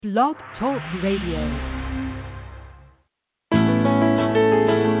Blog Talk Radio.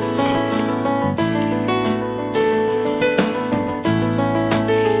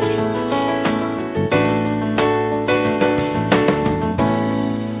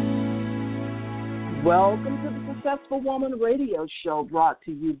 Welcome to the Successful Woman Radio Show, brought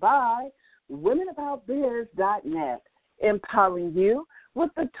to you by WomenAboutBiz.net, empowering you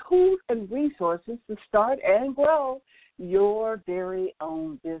with the tools and resources to start and grow your very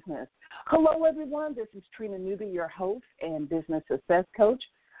own business. Hello, everyone. This is Trina Newby, your host and business success coach,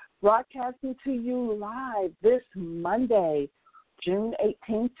 broadcasting to you live this Monday, June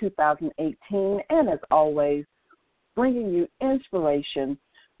 18, 2018, and as always, bringing you inspiration,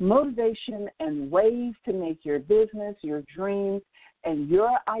 motivation, and ways to make your business, your dreams, and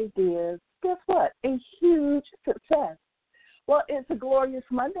your ideas, guess what, a huge success. Well, it's a glorious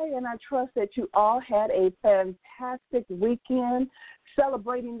Monday, and I trust that you all had a fantastic weekend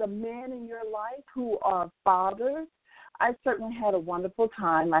celebrating the men in your life who are fathers. I certainly had a wonderful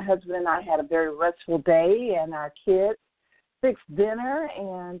time. My husband and I had a very restful day, and our kids fixed dinner,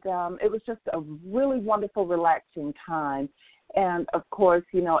 and it was just a really wonderful, relaxing time. And, of course,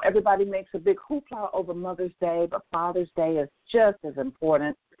 you know, everybody makes a big hoopla over Mother's Day, but Father's Day is just as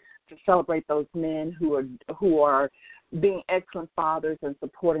important to celebrate those men who are being excellent fathers and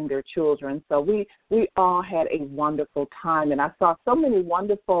supporting their children. So we all had a wonderful time. And I saw so many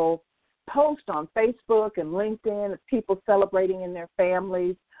wonderful posts on Facebook and LinkedIn of people celebrating in their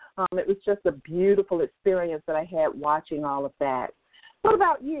families. It was just a beautiful experience that I had watching all of that. What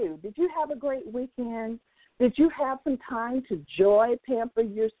about you? Did you have a great weekend? Did you have some time to pamper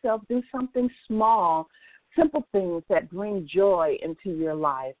yourself, do something small, simple things that bring joy into your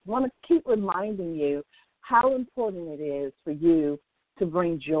life? I want to keep reminding you how important it is for you to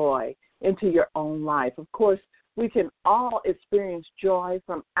bring joy into your own life. Of course, we can all experience joy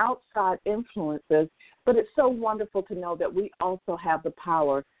from outside influences, but it's so wonderful to know that we also have the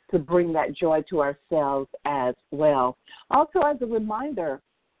power to bring that joy to ourselves as well. Also, as a reminder,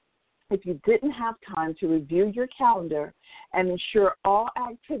 if you didn't have time to review your calendar and ensure all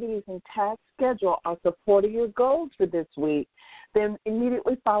activities and task schedule are supporting your goals for this week, then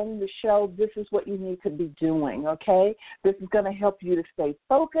immediately following the show, this is what you need to be doing, okay? This is going to help you to stay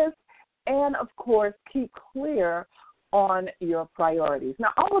focused and, of course, keep clear on your priorities.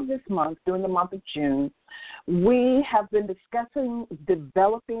 Now, all of this month, during the month of June, we have been discussing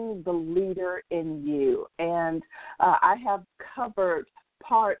developing the leader in you. And I have covered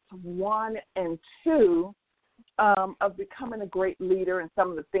parts 1 and 2 of becoming a great leader and some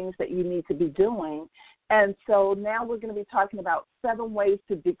of the things that you need to be doing. And so now we're going to be talking about 7 ways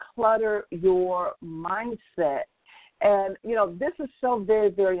to declutter your mindset. And, you know, this is so very,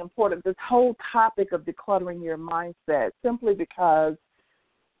 very important, this whole topic of decluttering your mindset, simply because,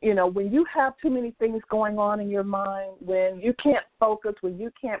 you know, when you have too many things going on in your mind, when you can't focus, when you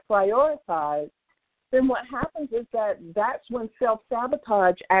can't prioritize, then what happens is that's when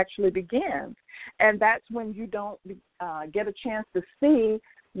self-sabotage actually begins. And that's when you don't get a chance to see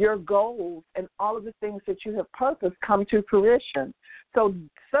your goals and all of the things that you have purposed come to fruition. So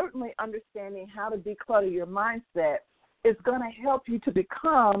certainly understanding how to declutter your mindset is going to help you to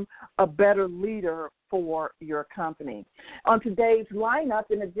become a better leader for your company. On today's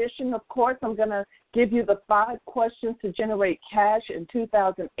lineup, in addition, of course, I'm going to give you the 5 questions to generate cash in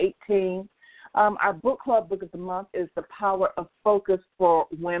 2018. Our book club book of the month is The Power of Focus for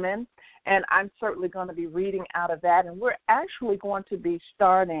Women, and I'm certainly going to be reading out of that. And we're actually going to be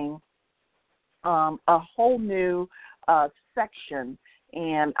starting a whole new section,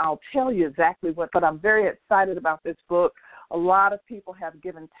 and I'll tell you exactly what, but I'm very excited about this book. A lot of people have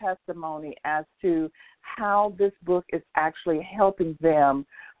given testimony as to how this book is actually helping them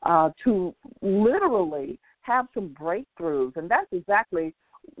to literally have some breakthroughs, and that's exactly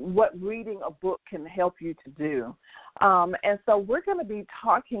what reading a book can help you to do. And so we're going to be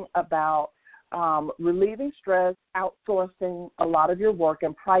talking about relieving stress, outsourcing a lot of your work,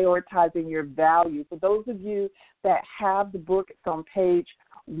 and prioritizing your value. For those of you that have the book, it's on page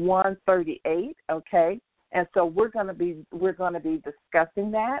 138, okay? And so we're going to be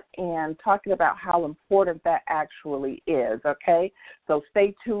discussing that and talking about how important that actually is, okay? So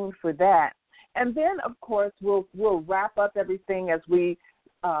stay tuned for that. And then, of course, we'll wrap up everything as we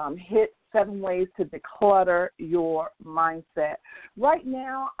hit 7 ways to declutter your mindset. Right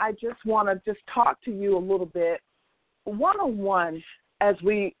now, I just want to talk to you a little bit one-on-one as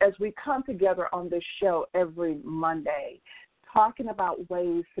we come together on this show every Monday, talking about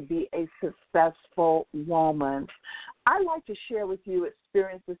ways to be a successful woman. I like to share with you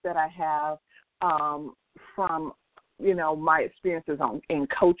experiences that I have from my experiences in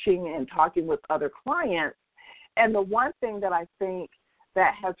coaching and talking with other clients. And the one thing that I think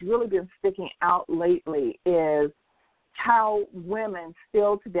that has really been sticking out lately is how women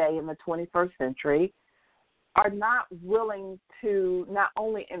still today in the 21st century are not willing to not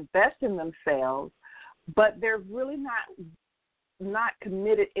only invest in themselves, but they're really not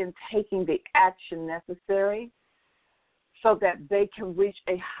committed in taking the action necessary so that they can reach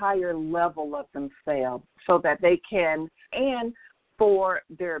a higher level of themselves, so that they can stand for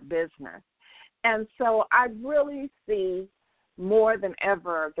their business. And so I really see more than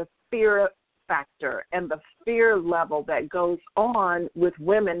ever the fear factor and the fear level that goes on with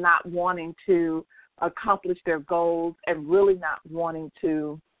women not wanting to accomplish their goals and really not wanting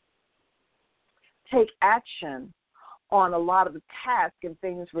to take action on a lot of the tasks and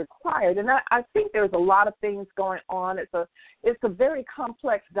things required. And I think there's a lot of things going on. It's a very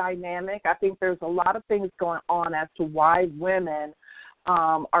complex dynamic. I think there's a lot of things going on as to why women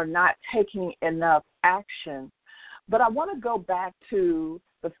are not taking enough action. But I want to go back to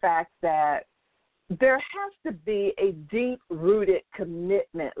the fact that there has to be a deep-rooted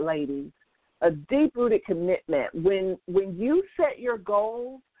commitment, ladies, a deep-rooted commitment. When you set your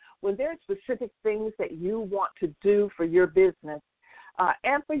goals, when there are specific things that you want to do for your business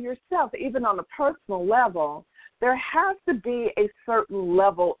and for yourself, even on a personal level, there has to be a certain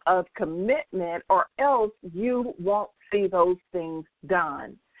level of commitment or else you won't see those things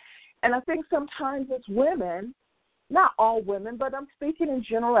done. And I think sometimes as women, not all women, but I'm speaking in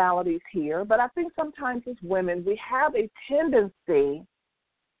generalities here, but I think sometimes as women we have a tendency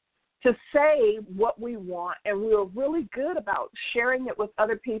to say what we want, and we're really good about sharing it with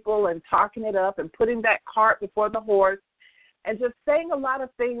other people and talking it up and putting that cart before the horse and just saying a lot of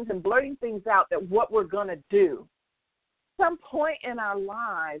things and blurting things out that what we're going to do. At some point in our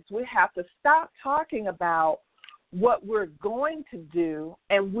lives, we have to stop talking about what we're going to do,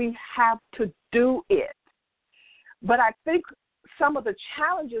 and we have to do it. But I think some of the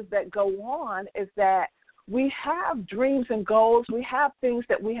challenges that go on is that we have dreams and goals. We have things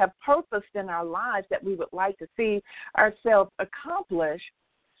that we have purposed in our lives that we would like to see ourselves accomplish.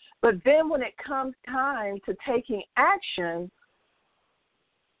 But then when it comes time to taking action,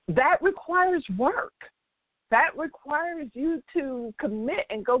 that requires work. That requires you to commit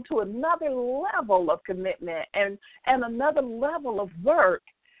and go to another level of commitment and another level of work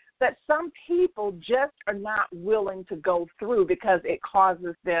that some people just are not willing to go through because it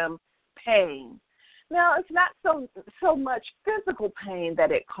causes them pain. Now, it's not so much physical pain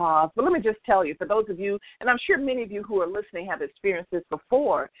that it caused, but let me just tell you, for those of you, and I'm sure many of you who are listening have experienced this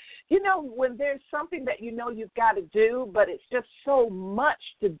before, when there's something that you've got to do, but it's just so much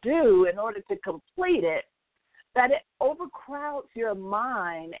to do in order to complete it, that it overcrowds your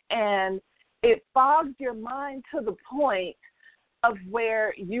mind and it fogs your mind to the point of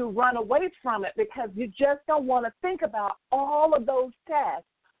where you run away from it because you just don't want to think about all of those tasks,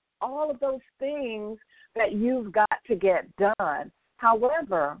 all of those things that you've got to get done.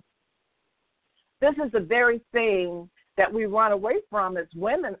 However, this is the very thing that we run away from as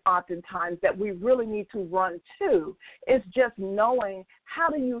women oftentimes that we really need to run to. It's just knowing how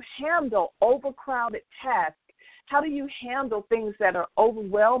do you handle overcrowded tasks. How do you handle things that are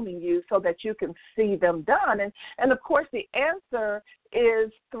overwhelming you so that you can see them done? And of course, the answer is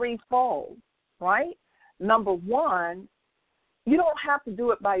threefold, right? Number one, you don't have to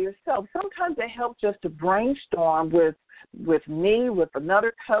do it by yourself. Sometimes it helps just to brainstorm with me, with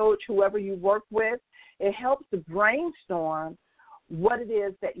another coach, whoever you work with. It helps to brainstorm what it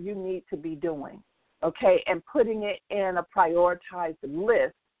is that you need to be doing, okay, and putting it in a prioritized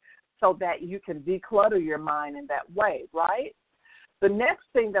list so that you can declutter your mind in that way, right? The next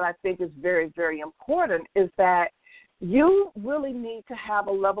thing that I think is very, very important is that you really need to have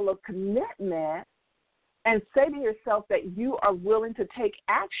a level of commitment and say to yourself that you are willing to take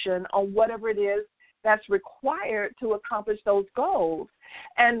action on whatever it is that's required to accomplish those goals.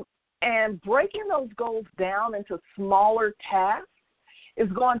 And breaking those goals down into smaller tasks is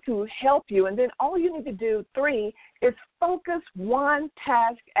going to help you. And then all you need to do, 3, is focus one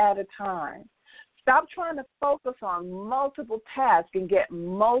task at a time. Stop trying to focus on multiple tasks and get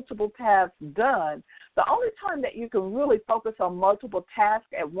multiple tasks done. The only time that you can really focus on multiple tasks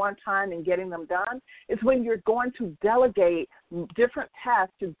at one time and getting them done is when you're going to delegate different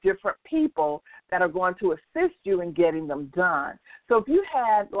tasks to different people that are going to assist you in getting them done. So if you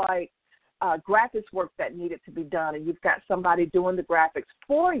had graphics work that needed to be done and you've got somebody doing the graphics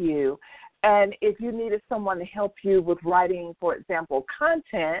for you, and if you needed someone to help you with writing, for example,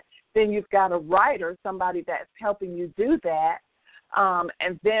 content, then you've got a writer, somebody that's helping you do that.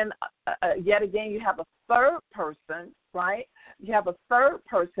 And then, yet again, you have a third person, right? You have a third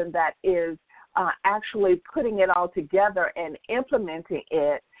person that is actually putting it all together and implementing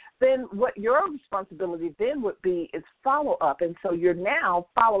it, then what your responsibility then would be is follow up. And so you're now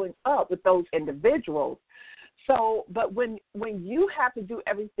following up with those individuals. So, but when you have to do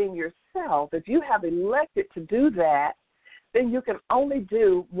everything yourself, if you have elected to do that, then you can only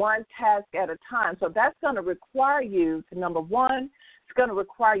do one task at a time. So that's going to require you to, number one, it's going to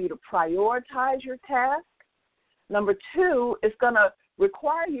require you to prioritize your task. Number two, it's going to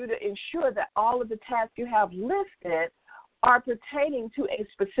require you to ensure that all of the tasks you have listed are pertaining to a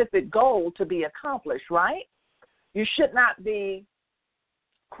specific goal to be accomplished, right? You should not be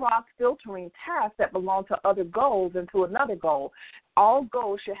cross-filtering tasks that belong to other goals into another goal. All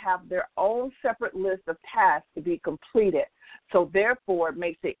goals should have their own separate list of tasks to be completed. So therefore, it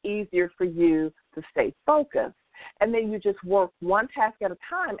makes it easier for you to stay focused. And then you just work one task at a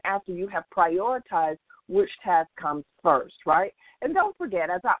time after you have prioritized which task comes first, right? And don't forget,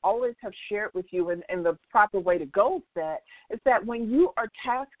 as I always have shared with you in the proper way to goal set, is that when you are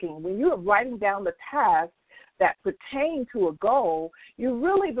tasking, when you are writing down the tasks that pertain to a goal, you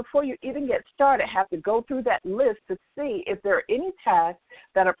really, before you even get started, have to go through that list to see if there are any tasks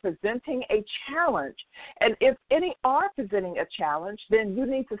that are presenting a challenge. And if any are presenting a challenge, then you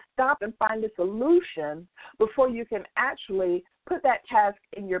need to stop and find a solution before you can actually put that task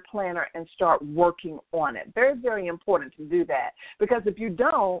in your planner and start working on it. Very, very important to do that, because if you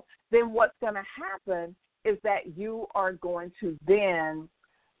don't, then what's going to happen is that you are going to then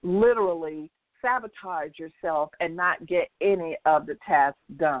literally sabotage yourself and not get any of the tasks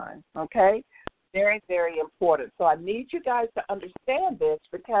done, okay? Very, very important. So I need you guys to understand this,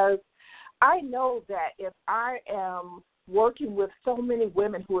 because I know that if I am working with so many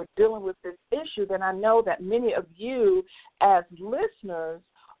women who are dealing with this issue, then I know that many of you as listeners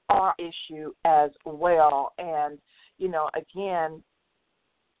are an issue as well. And, you know, again,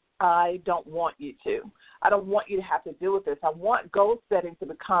 I don't want you to. I don't want you to have to deal with this. I want goal setting to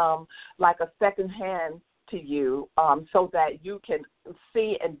become like a second hand to you, so that you can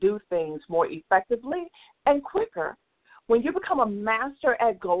see and do things more effectively and quicker. When you become a master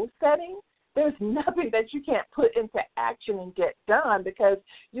at goal setting, there's nothing that you can't put into action and get done, because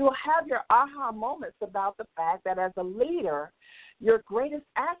you will have your aha moments about the fact that as a leader, your greatest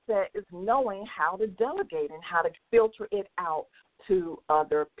asset is knowing how to delegate and how to filter it out to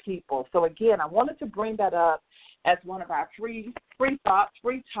other people. So, again, I wanted to bring that up as one of our free thoughts,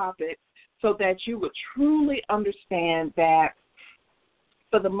 free topics, so that you would truly understand that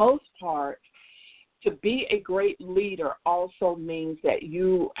for the most part, to be a great leader also means that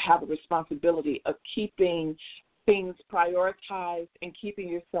you have a responsibility of keeping things prioritized and keeping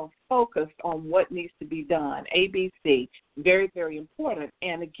yourself focused on what needs to be done. ABC, very, very important.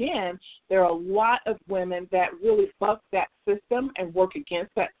 And again, there are a lot of women that really buck that system and work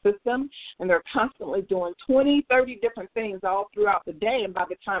against that system, and they're constantly doing 20, 30 different things all throughout the day, and by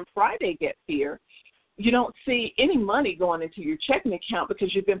the time Friday gets here, you don't see any money going into your checking account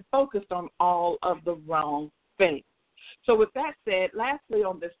because you've been focused on all of the wrong things. So with that said, lastly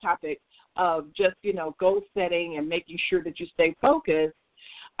on this topic of just, goal setting and making sure that you stay focused,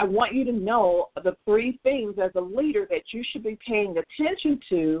 I want you to know the three things as a leader that you should be paying attention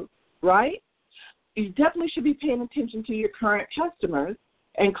to, right? You definitely should be paying attention to your current customers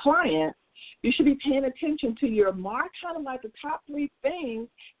and clients. You should be paying attention to your kind of like the top three things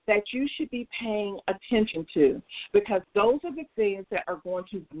that you should be paying attention to, because those are the things that are going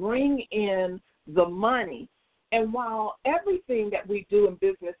to bring in the money. And while everything that we do in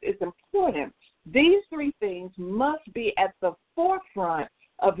business is important, these three things must be at the forefront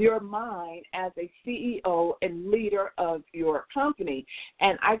of your mind as a CEO and leader of your company.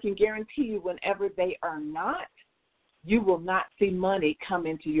 And I can guarantee you, whenever they are not, you will not see money come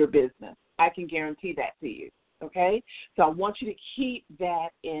into your business. I can guarantee that to you, okay? So I want you to keep that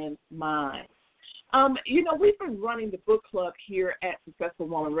in mind. We've been running the book club here at Successful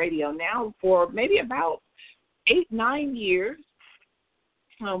Woman Radio now for maybe about 8-9 years.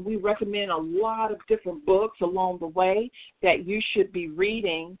 We recommend a lot of different books along the way that you should be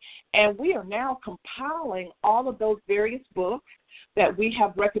reading, and we are now compiling all of those various books that we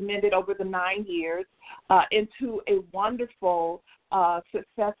have recommended over the 9 years into a wonderful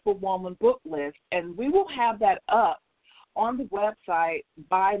Successful Woman book list, and we will have that up on the website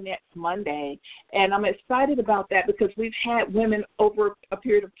by next Monday. And I'm excited about that because we've had women over a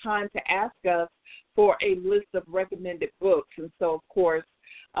period of time to ask us for a list of recommended books. And so, of course,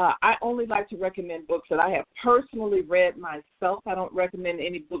 I only like to recommend books that I have personally read myself. I don't recommend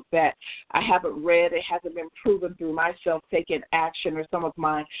any book that I haven't read. It hasn't been proven through myself taking action or some of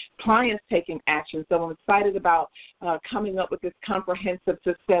my clients taking action. So I'm excited about coming up with this comprehensive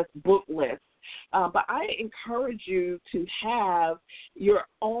success book list. But I encourage you to have your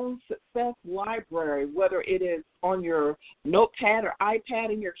own success library, whether it is on your notepad or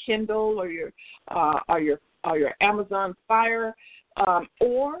iPad in your Kindle or your Amazon Fire,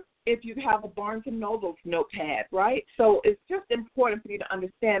 or if you have a Barnes & Noble's notepad, right? So it's just important for you to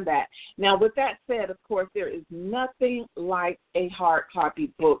understand that. Now, with that said, of course, there is nothing like a hard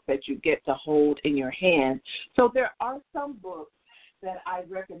copy book that you get to hold in your hand. So there are some books that I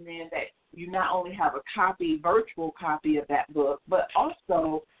recommend that you not only have a virtual copy of that book, but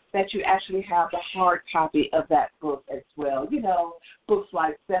also that you actually have the hard copy of that book as well. You know, books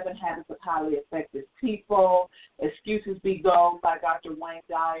like 7 Habits of Highly Effective People, Excuses Be Gone by Dr. Wayne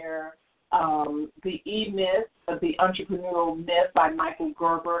Dyer, The E-Myth, The Entrepreneurial Myth by Michael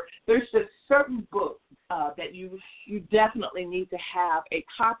Gerber. There's just certain books that you definitely need to have a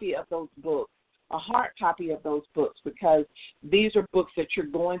copy of those books, a hard copy of those books, because these are books that you're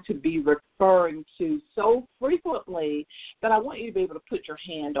going to be referring to so frequently that I want you to be able to put your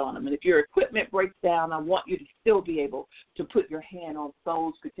hand on them. And if your equipment breaks down, I want you to still be able to put your hand on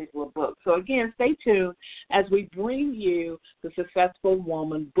those particular books. So, again, stay tuned as we bring you the Successful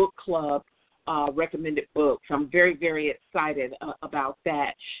Woman Book Club recommended books. I'm very, very excited about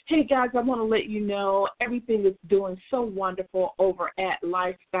that. Hey, guys, I want to let you know everything is doing so wonderful over at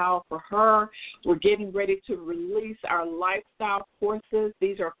Lifestyle for Her. We're getting ready to release our lifestyle courses.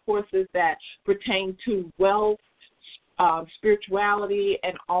 These are courses that pertain to wealth, spirituality,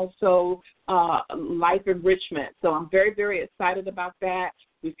 and also life enrichment. So I'm very, very excited about that.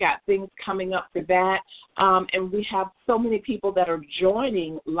 We've got things coming up for that. And we have so many people that are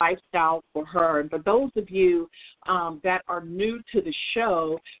joining Lifestyle for Her. And for those of you that are new to the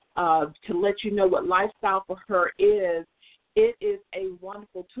show, to let you know what Lifestyle for Her is, it is a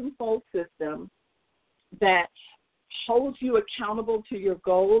wonderful twofold system that holds you accountable to your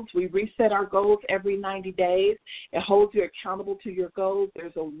goals. We reset our goals every 90 days. It holds you accountable to your goals.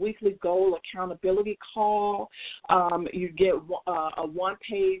 There's a weekly goal accountability call. You get a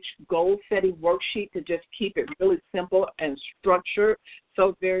one-page goal-setting worksheet to just keep it really simple and structured.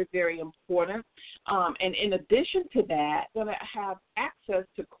 So very, very important. And in addition to that, you're going to have access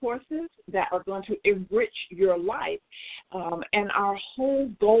to courses that are going to enrich your life. And our whole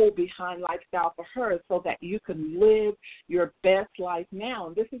goal behind Lifestyle for Her is so that you can live your best life now.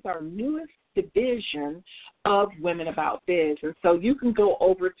 And this is our newest division of Women About Biz. And so you can go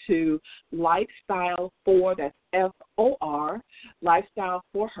over to Lifestyle for, that's F-O-R,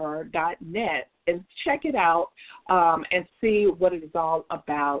 lifestyleforher.net, and check it out and see what it is all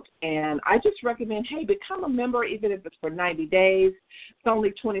about. And I just recommend, hey, become a member, even if it's for 90 days. It's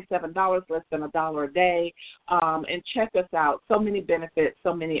only $27, less than $1 a day. And check us out. So many benefits,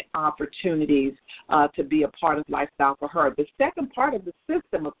 so many opportunities to be a part of Lifestyle for Her. The second part of the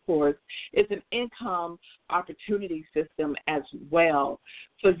system, of course, is an income opportunity system as well.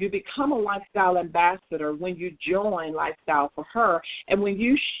 So you become a lifestyle ambassador when you join Lifestyle for Her. And when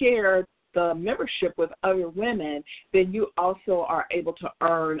you share the membership with other women, then you also are able to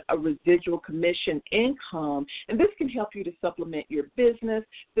earn a residual commission income. And this can help you to supplement your business.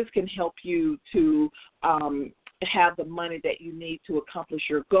 This can help you to have the money that you need to accomplish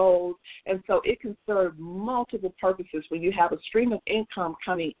your goals. And so it can serve multiple purposes when you have a stream of income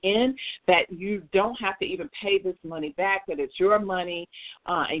coming in that you don't have to even pay this money back, that it's your money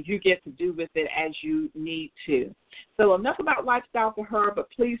and you get to do with it as you need to. So enough about Lifestyle for Her,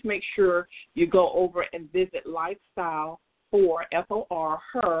 but please make sure you go over and visit Lifestyle for, F-O-R,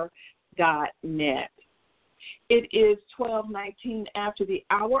 her.net. It is 12:19 after the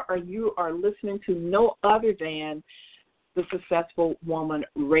hour, or you are listening to no other than the Successful Woman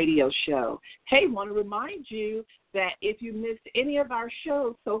Radio Show. Hey, want to remind you that if you missed any of our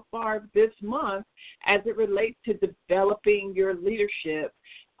shows so far this month as it relates to developing your leadership,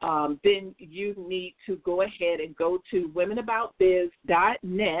 then you need to go ahead and go to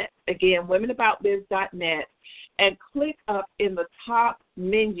womenaboutbiz.net, again, womenaboutbiz.net, and click up in the top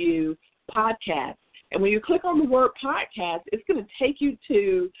menu, podcast. And when you click on the word podcast, it's going to take you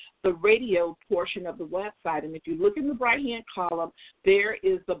to the radio portion of the website. And if you look in the right-hand column, there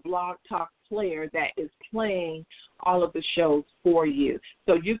is the Blog Talk player that is playing all of the shows for you.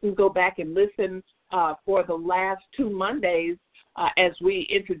 So you can go back and listen for the last 2 Mondays as we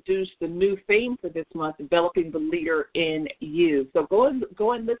introduce the new theme for this month, Developing the Leader in You. So go and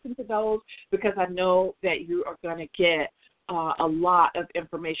listen to those, because I know that you are going to get a lot of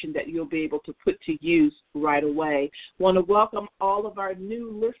information that you'll be able to put to use right away. Want to welcome all of our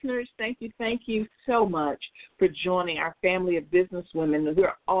new listeners. Thank you so much for joining our family of business women.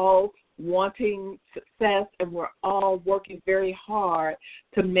 We're all wanting success, and we're all working very hard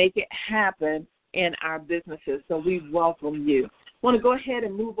to make it happen in our businesses. So we welcome you. Want to go ahead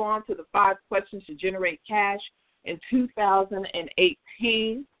and move on to the 5 questions to generate cash in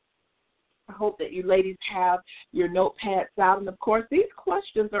 2018. I hope that you ladies have your notepads out. And, of course, these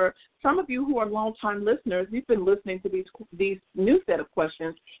questions are, some of you who are longtime listeners, you've been listening to these new set of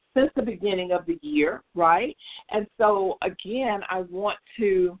questions since the beginning of the year, right? And so, again, I want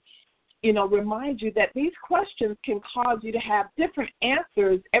to, remind you that these questions can cause you to have different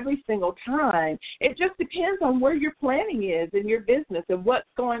answers every single time. It just depends on where your planning is in your business and what's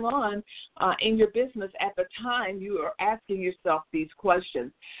going on in your business at the time you are asking yourself these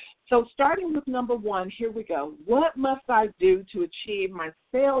questions. So starting with number 1, here we go. What must I do to achieve my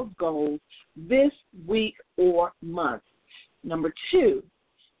sales goals this week or month? Number 2,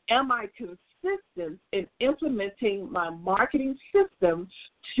 am I consistent in implementing my marketing system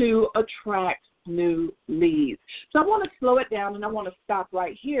to attract new leads? So I want to slow it down, and I want to stop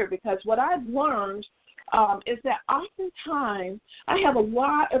right here, because what I've learned is that oftentimes I have a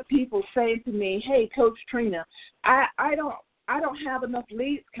lot of people saying to me, hey, Coach Trina, I don't have enough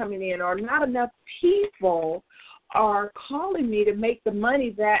leads coming in, or not enough people are calling me to make the money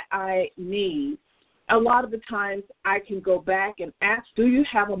that I need. A lot of the times I can go back and ask, do you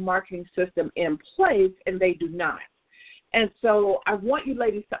have a marketing system in place? And they do not. And so I want you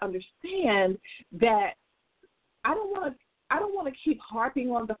ladies to understand that I don't want to keep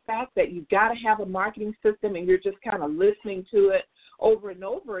harping on the fact that you've got to have a marketing system and you're just kind of listening to it over and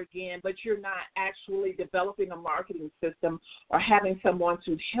over again, but you're not actually developing a marketing system or having someone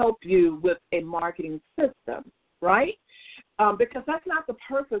to help you with a marketing system, right? Because that's not the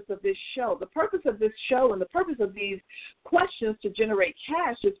purpose of this show. The purpose of this show and the purpose of these questions to generate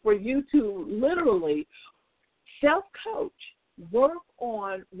cash is for you to literally self-coach, work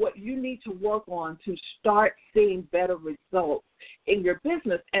on what you need to work on to start seeing better results in your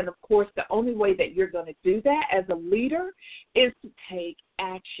business. And, of course, the only way that you're going to do that as a leader is to take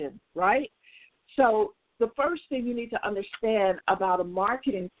action, right? So the first thing you need to understand about a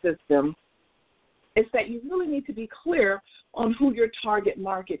marketing system is that you really need to be clear on who your target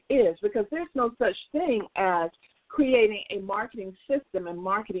market is, because there's no such thing as creating a marketing system and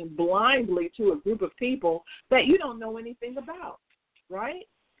marketing blindly to a group of people that you don't know anything about, right?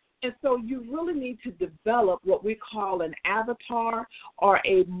 And so you really need to develop what we call an avatar or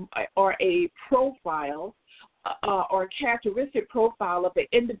a profile or a characteristic profile of the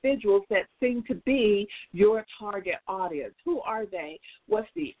individuals that seem to be your target audience. Who are they? What's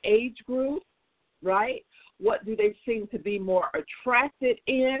the age group, right? What do they seem to be more attracted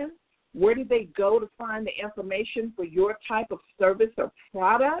in? Where do they go to find the information for your type of service or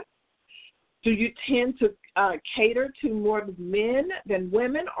product? Do you tend to cater to more men than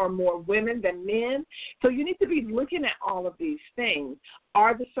women or more women than men? So you need to be looking at all of these things.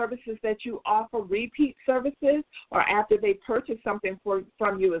 Are the services that you offer repeat services, or after they purchase something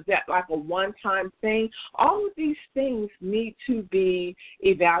from you, is that like a one-time thing? All of these things need to be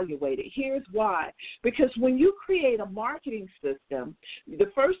evaluated. Here's why. Because when you create a marketing system,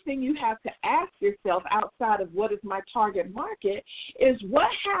 the first thing you have to ask yourself outside of what is my target market is what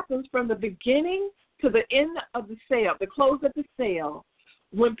happens from the beginning to the end of the sale, the close of the sale,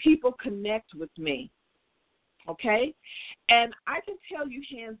 when people connect with me. Okay? And I can tell you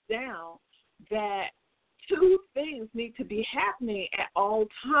hands down that 2 things need to be happening at all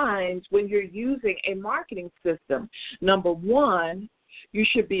times when you're using a marketing system. Number 1, you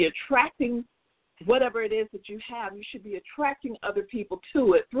should be attracting whatever it is that you have. You should be attracting other people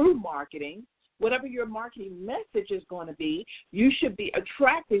to it through marketing. Whatever your marketing message is going to be, you should be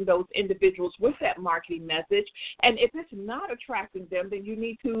attracting those individuals with that marketing message. And if it's not attracting them, then you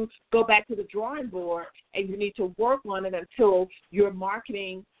need to go back to the drawing board and you need to work on it until your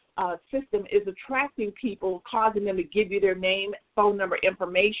marketing system is attracting people, causing them to give you their name, phone number,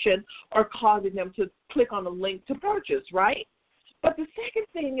 information, or causing them to click on the link to purchase, right? But the second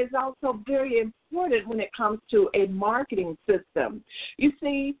thing is also very important when it comes to a marketing system. You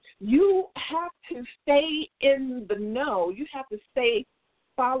see, you have to stay in the know. You have to stay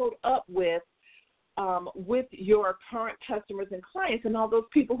followed up with your current customers and clients and all those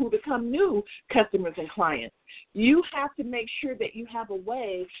people who become new customers and clients. You have to make sure that you have a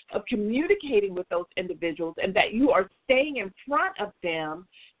way of communicating with those individuals and that you are staying in front of them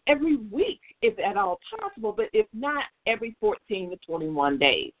every week, if at all possible, but if not, every 14 to 21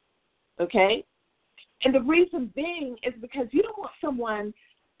 days, okay? And the reason being is because you don't want someone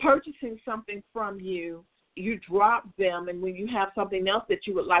purchasing something from you, you drop them, and when you have something else that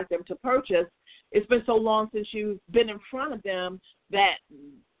you would like them to purchase, it's been so long since you've been in front of them that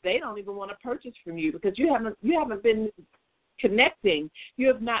they don't even want to purchase from you because you haven't been connecting. You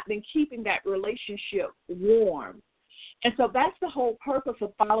have not been keeping that relationship warm. And so that's the whole purpose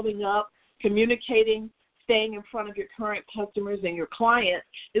of following up, communicating, staying in front of your current customers and your clients,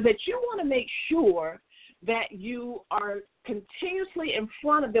 is that you want to make sure that you are continuously in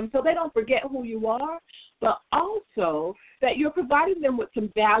front of them so they don't forget who you are, but also that you're providing them with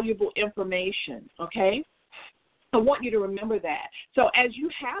some valuable information, okay? I want you to remember that. So as you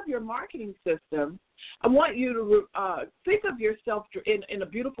have your marketing system, I want you to think of yourself in a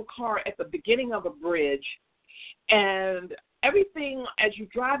beautiful car at the beginning of a bridge, and everything as you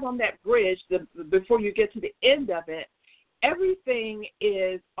drive on that bridge, before you get to the end of it, everything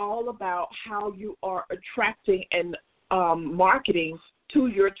is all about how you are attracting and marketing to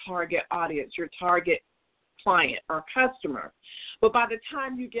your target audience, your target client or customer. But by the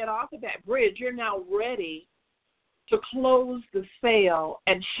time you get off of that bridge, you're now ready to close the sale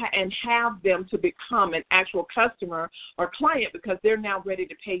and have them to become an actual customer or client, because they're now ready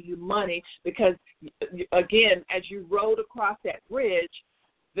to pay you money because, again, as you rode across that bridge,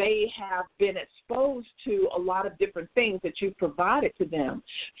 they have been exposed to a lot of different things that you've provided to them.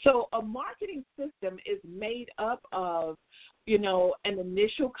 So a marketing system is made up of, an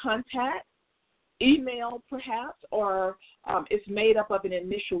initial contact, email perhaps, or it's made up of an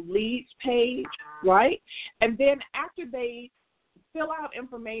initial leads page, right? And then after they fill out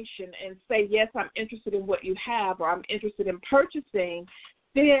information and say, yes, I'm interested in what you have, or I'm interested in purchasing,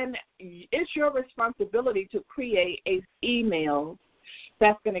 then it's your responsibility to create an email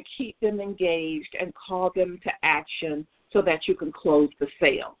that's going to keep them engaged and call them to action so that you can close the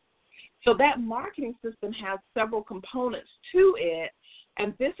sale. So that marketing system has several components to it,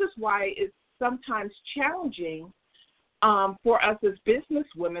 and this is why it's sometimes challenging for us as business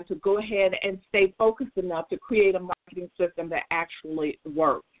women to go ahead and stay focused enough to create a marketing system that actually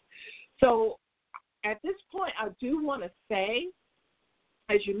works. So at this point, I do want to say,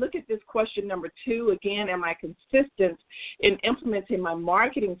 as you look at this question number 2, again, am I consistent in implementing my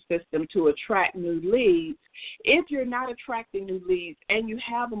marketing system to attract new leads? If you're not attracting new leads and you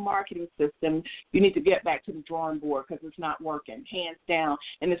have a marketing system, you need to get back to the drawing board because it's not working, hands down.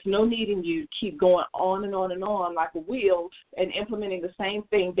 And there's no need in you to keep going on and on and on like a wheel and implementing the same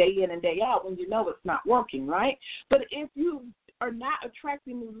thing day in and day out when you know it's not working, right? But if you are not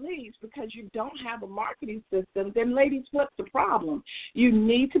attracting new leads because you don't have a marketing system, then ladies, what's the problem? You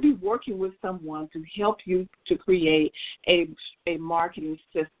need to be working with someone to help you to create a marketing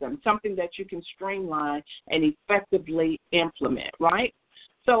system, something that you can streamline and effectively implement, right?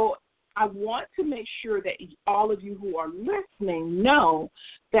 So I want to make sure that all of you who are listening know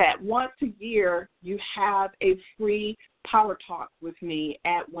that once a year you have a free Power Talk with me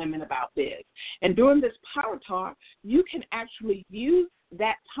at Women About Biz. And during this Power Talk, you can actually use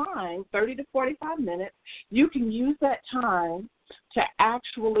that time, 30 to 45 minutes, you can use that time to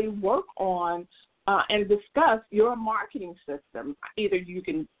actually work on and discuss your marketing system. Either you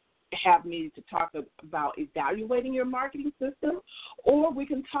can have me to talk about evaluating your marketing system, or we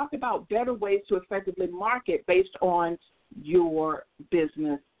can talk about better ways to effectively market based on your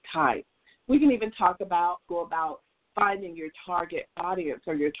business type. We can even go about finding your target audience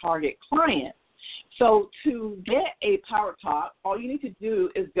or your target client. So to get a Power Talk, all you need to do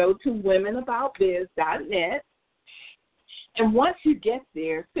is go to womenaboutbiz.net, and once you get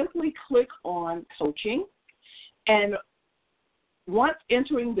there, simply click on Coaching, and once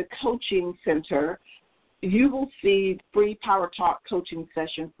entering the Coaching Center, you will see free Power Talk coaching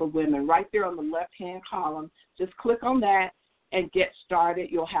session for women right there on the left-hand column. Just click on that and get started.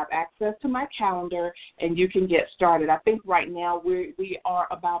 You'll have access to my calendar, and you can get started. I think right now we are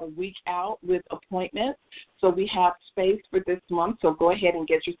about a week out with appointments, so we have space for this month, so go ahead and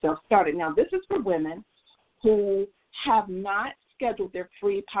get yourself started. Now, this is for women who have not scheduled their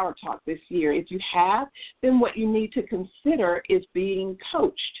free Power Talk this year. If you have, then what you need to consider is being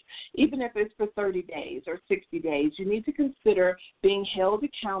coached. Even if it's for 30 days or 60 days, you need to consider being held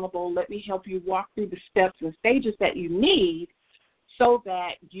accountable. Let me help you walk through the steps and stages that you need so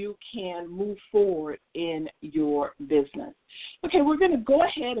that you can move forward in your business. Okay, we're going to go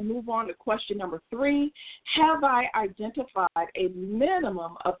ahead and move on to question number 3. Have I identified a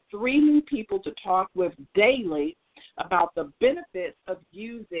minimum of 3 new people to talk with daily about the benefits of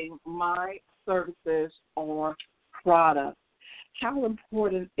using my services or products? How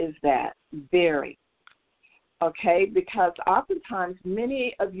important is that? Very. okay, because oftentimes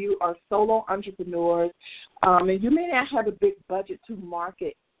many of you are solo entrepreneurs, and you may not have a big budget to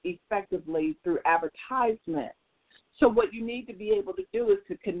market effectively through advertisement. So what you need to be able to do is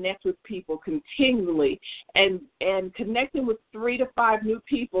to connect with people continually, and connecting with 3 to 5 new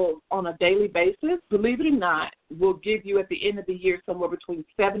people on a daily basis, believe it or not, will give you at the end of the year somewhere between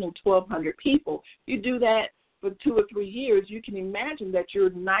 700 and 1,200 people. You do that for 2 or 3 years, you can imagine that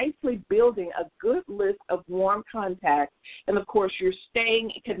you're nicely building a good list of warm contacts. And, of course, you're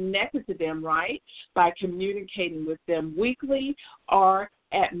staying connected to them, right, by communicating with them weekly or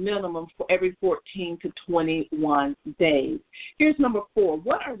at minimum for every 14 to 21 days. Here's number 4.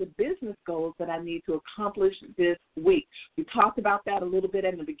 What are the business goals that I need to accomplish this week? We talked about that a little bit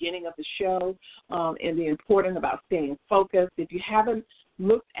in the beginning of the show, and the importance about staying focused. If you haven't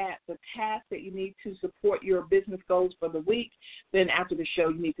looked at the tasks that you need to support your business goals for the week, then after the show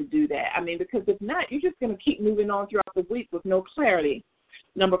you need to do that. I mean, because if not, you're just going to keep moving on throughout the week with no clarity.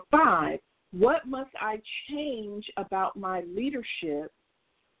 Number 5, what must I change about my leadership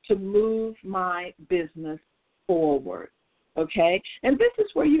to move my business forward? Okay? And this is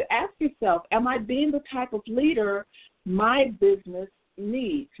where you ask yourself, am I being the type of leader my business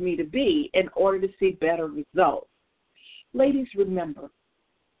needs me to be in order to see better results? Ladies, remember,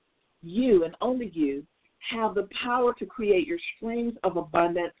 you and only you have the power to create your streams of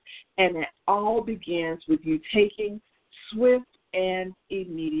abundance, and it all begins with you taking swift and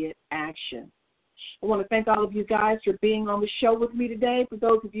immediate action. I want to thank all of you guys for being on the show with me today. For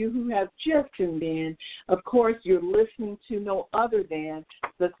those of you who have just tuned in, of course, you're listening to no other than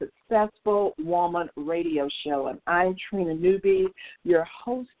the Successful Woman Radio Show, and I'm Trina Newby, your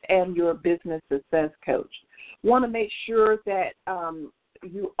host and your business success coach. Want to make sure that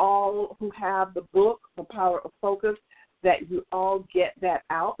you all who have the book, The Power of Focus, that you all get that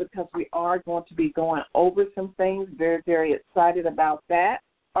out, because we are going to be going over some things. Very, very excited about that.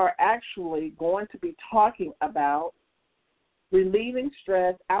 Are actually going to be talking about relieving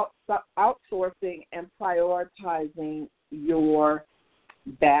stress, outsourcing, and prioritizing your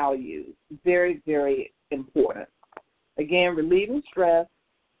values. Very, very important. Again, relieving stress,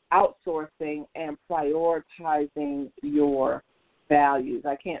 outsourcing, and prioritizing your values.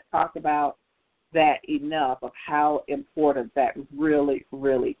 I can't talk about that enough of how important that really,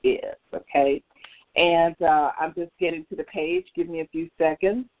 really is, okay? And I'm just getting to the page. Give me a few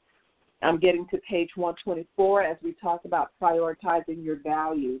seconds. I'm getting to page 124 as we talk about prioritizing your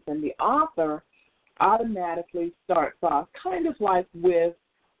values. And the author automatically starts off kind of like with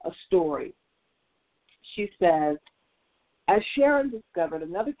a story. She says, as Sharon discovered,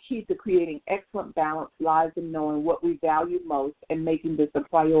 another key to creating excellent balance lies in knowing what we value most and making this a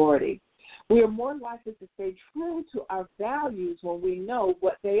priority. We are more likely to stay true to our values when we know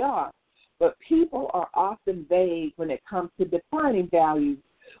what they are. But people are often vague when it comes to defining values.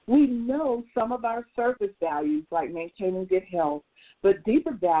 We know some of our surface values, like maintaining good health, but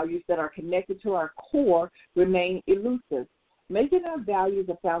deeper values that are connected to our core remain elusive. Making our values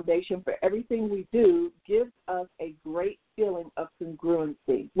a foundation for everything we do gives us a great feeling of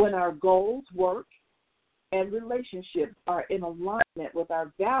congruency. When our goals, work, and relationships are in alignment with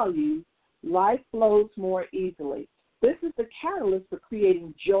our values, life flows more easily. This is the catalyst for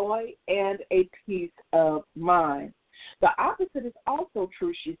creating joy and a peace of mind. The opposite is also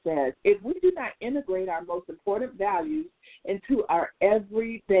true, she says. If we do not integrate our most important values into our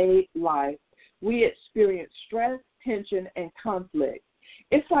everyday life, we experience stress, tension, and conflict.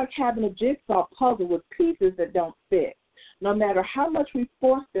 It's like having a jigsaw puzzle with pieces that don't fit. No matter how much we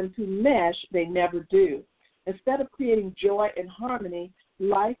force them to mesh, they never do. Instead of creating joy and harmony,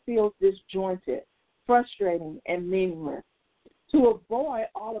 life feels disjointed, frustrating, and meaningless. To avoid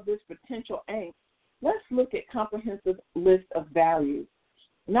all of this potential angst, let's look at a comprehensive list of values.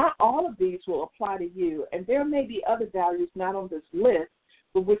 Not all of these will apply to you, and there may be other values not on this list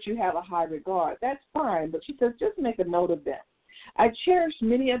for which you have a high regard. That's fine, but she says just make a note of them. I cherish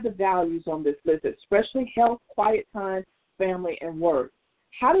many of the values on this list, especially health, quiet time, family, and work.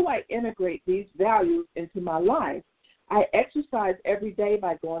 How do I integrate these values into my life? I exercise every day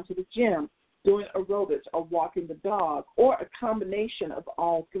by going to the gym, doing aerobics, or walking the dog, or a combination of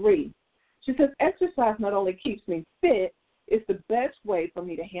all three. She says exercise not only keeps me fit, it's the best way for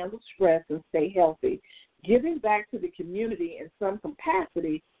me to handle stress and stay healthy. Giving back to the community in some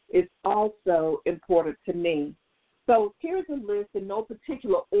capacity is also important to me. So here's a list in no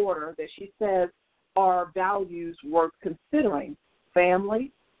particular order that she says are values worth considering: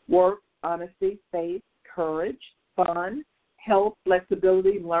 family, work, honesty, faith, courage, fun, health,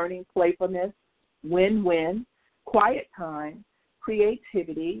 flexibility, learning, playfulness, win-win, quiet time,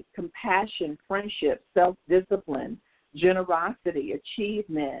 creativity, compassion, friendship, self-discipline, generosity,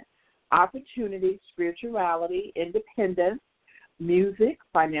 achievement, opportunity, spirituality, independence, music,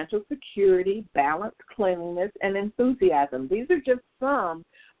 financial security, balance, cleanliness, and enthusiasm. These are just some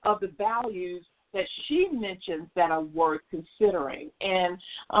of the values that she mentions that are worth considering. And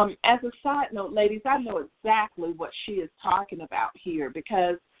as a side note, ladies, I know exactly what she is talking about here,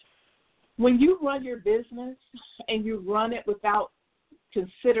 because when you run your business and you run it without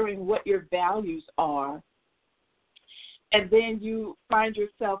considering what your values are, and then you find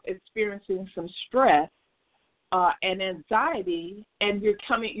yourself experiencing some stress and anxiety, and you're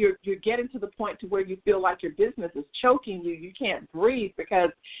getting to the point to where you feel like your business is choking you. You can't breathe because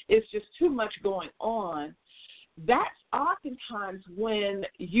it's just too much going on. That's oftentimes when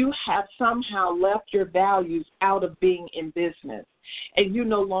you have somehow left your values out of being in business, and you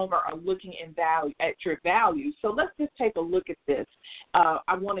no longer are looking at your values. So let's just take a look at this.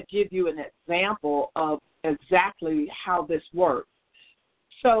 I want to give you an example of exactly how this works.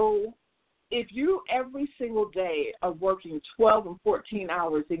 So if you every single day are working 12 and 14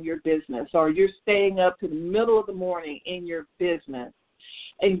 hours in your business, or you're staying up to the middle of the morning in your business,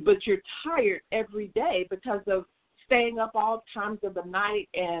 but you're tired every day because of staying up all times of the night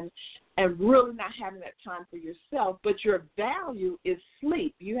and really not having that time for yourself, but your value is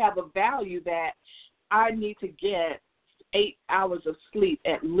sleep. You have a value that I need to get 8 hours of sleep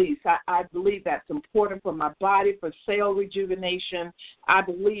at least. I believe that's important for my body, for cell rejuvenation. I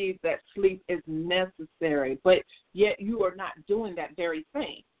believe that sleep is necessary, but yet you are not doing that very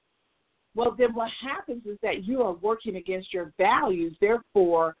thing. Well, then what happens is that you are working against your values.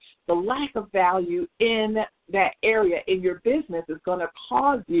 Therefore, the lack of value in that area in your business is going to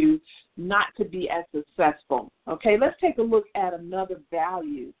cause you not to be as successful. Okay, let's take a look at another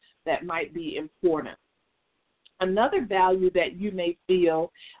value that might be important. Another value that you may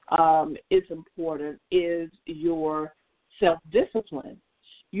feel is important is your self-discipline.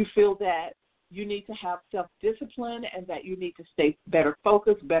 You feel that you need to have self-discipline and that you need to stay better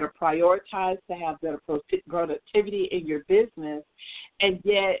focused, better prioritized, to have better productivity in your business, and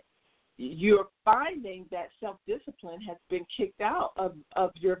yet you're finding that self-discipline has been kicked out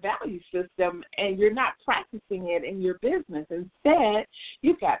of your value system, and you're not practicing it in your business. Instead,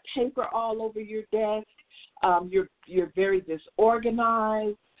 you've got paper all over your desk. You're very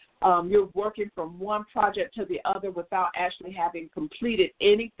disorganized. You're working from one project to the other without actually having completed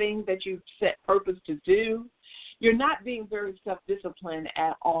anything that you've set purpose to do. You're not being very self-disciplined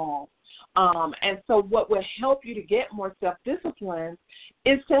at all. And so what will help you to get more self-discipline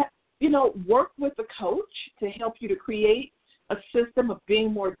is to, work with a coach to help you to create a system of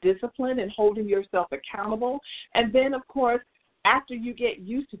being more disciplined and holding yourself accountable. And then, of course, after you get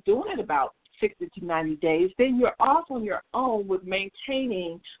used to doing it about 60 to 90 days, then you're off on your own with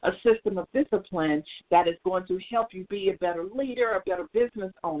maintaining a system of discipline that is going to help you be a better leader, a better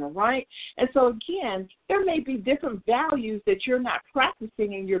business owner, right? And so, again, there may be different values that you're not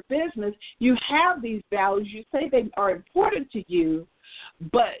practicing in your business. You have these values. You say they are important to you,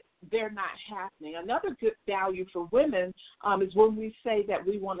 but they're not happening. Another good value for women is when we say that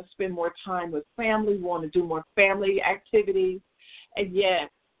we want to spend more time with family, we want to do more family activities, and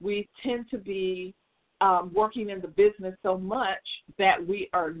yet we tend to be working in the business so much that we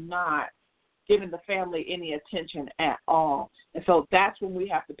are not giving the family any attention at all. And so that's when we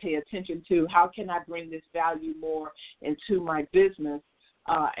have to pay attention to how can I bring this value more into my business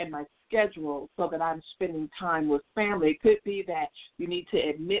and my schedule so that I'm spending time with family. It could be that you need to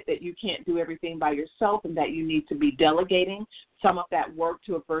admit that you can't do everything by yourself and that you need to be delegating some of that work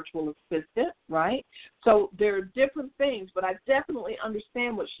to a virtual assistant, right? So there are different things, but I definitely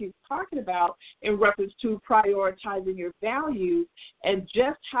understand what she's talking about in reference to prioritizing your values and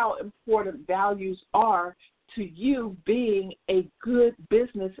just how important values are to you being a good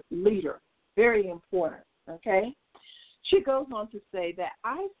business leader. Very important, okay? She goes on to say that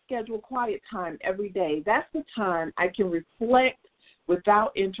I schedule quiet time every day. That's the time I can reflect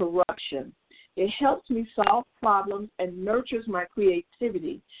without interruption. It helps me solve problems and nurtures my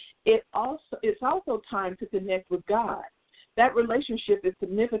creativity. It's also time to connect with God. That relationship is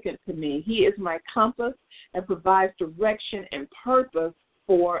significant to me. He is my compass and provides direction and purpose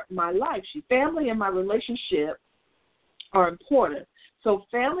for my life. Family and my relationship are important. So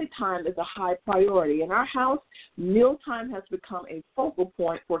family time is a high priority. In our house, mealtime has become a focal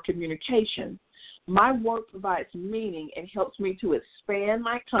point for communication. My work provides meaning and helps me to expand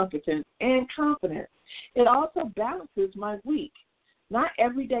my competence and confidence. It also balances my week. Not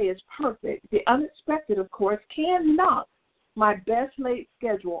every day is perfect. The unexpected, of course, can knock my best laid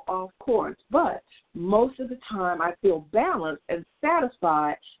schedule off course, but most of the time I feel balanced and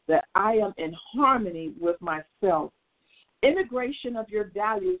satisfied that I am in harmony with myself. Integration of your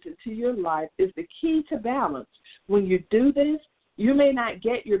values into your life is the key to balance. When you do this, you may not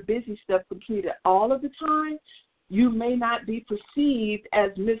get your busy stuff completed all of the time. You may not be perceived as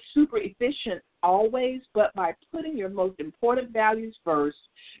Miss Super Efficient always, but by putting your most important values first,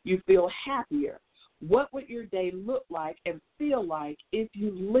 you feel happier. What would your day look like and feel like if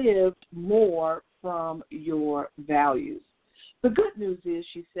you lived more from your values? The good news is,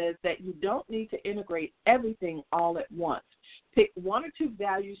 she says, that you don't need to integrate everything all at once. Pick one or two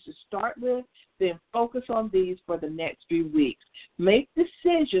values to start with, then focus on these for the next few weeks. Make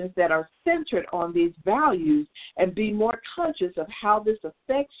decisions that are centered on these values and be more conscious of how this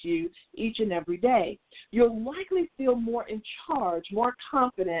affects you each and every day. You'll likely feel more in charge, more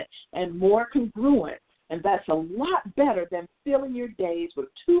confident, and more congruent. And that's a lot better than filling your days with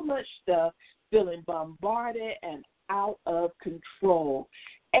too much stuff, feeling bombarded and out of control.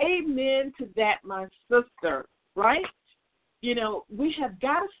 Amen to that, my sister, right? You know, we have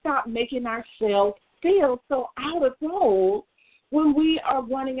got to stop making ourselves feel so out of role when we are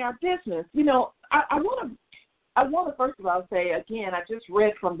running our business. You know, I want to first of all say, again, I just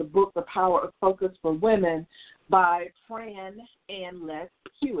read from the book, The Power of Focus for Women by Fran and Les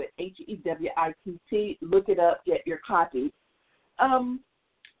Hewitt, Hewitt. Look it up, get your copy. I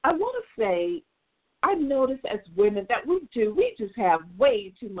want to say, I notice as women that we just have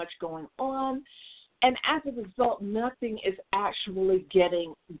way too much going on. And as a result, nothing is actually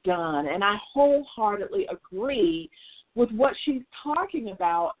getting done. And I wholeheartedly agree with what she's talking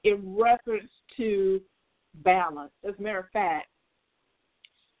about in reference to balance. As a matter of fact,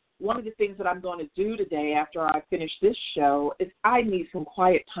 one of the things that I'm going to do today after I finish this show is I need some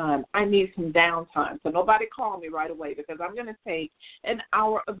quiet time. I need some downtime. So nobody call me right away because I'm going to take an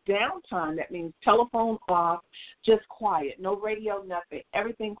hour of downtime. That means telephone off, just quiet, no radio, nothing,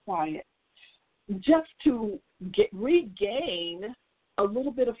 everything quiet. Just to regain a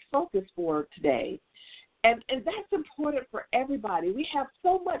little bit of focus for today. And that's important for everybody. We have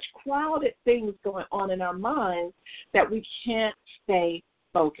so much crowded things going on in our minds that we can't stay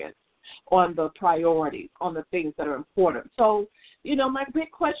focused on the priorities, on the things that are important. So, you know, my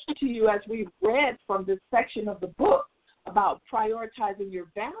big question to you as we've read from this section of the book about prioritizing your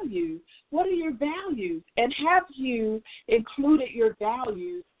values, what are your values? And have you included your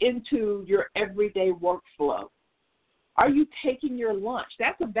values into your everyday workflow? Are you taking your lunch?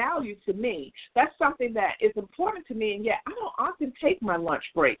 That's a value to me. That's something that is important to me, and yet I don't often take my lunch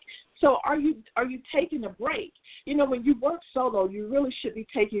break. So are you taking a break? You know, when you work solo, you really should be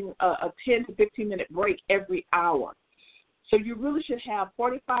taking a 10 to 15-minute break every hour. So you really should have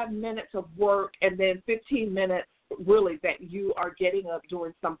 45 minutes of work and then 15 minutes really that you are getting up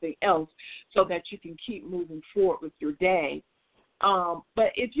doing something else so that you can keep moving forward with your day.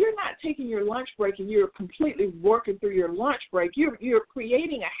 But if you're not taking your lunch break and you're completely working through your lunch break, you're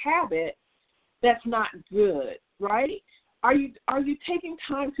creating a habit that's not good, right? Are you taking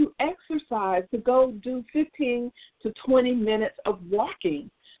time to exercise, to go do 15 to 20 minutes of walking?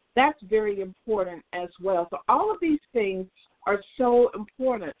 That's very important as well. So all of these things are so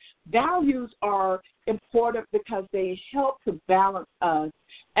important. Values are important because they help to balance us,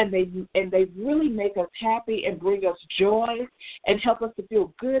 and they really make us happy and bring us joy and help us to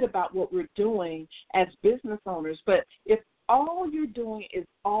feel good about what we're doing as business owners. But if all you're doing is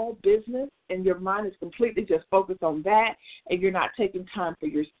all business and your mind is completely just focused on that and you're not taking time for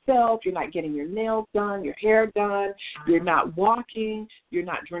yourself, you're not getting your nails done, your hair done, you're not walking, you're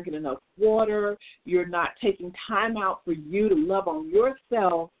not drinking enough water, you're not taking time out for you to love on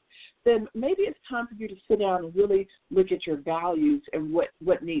yourself, then maybe it's time for you to sit down and really look at your values and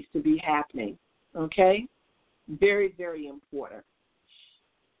what needs to be happening, okay? Very, very important.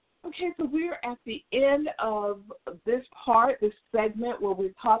 Okay, so we're at the end of this segment where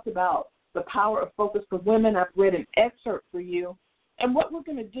we've talked about the power of focus for women. I've read an excerpt for you. And what we're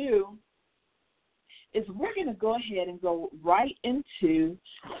going to do is we're going to go ahead and go right into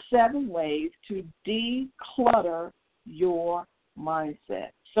 7 ways to declutter your mindset.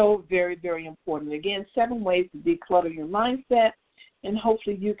 So very, very important. Again, 7 ways to declutter your mindset. And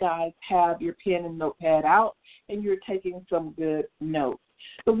hopefully you guys have your pen and notepad out and you're taking some good notes.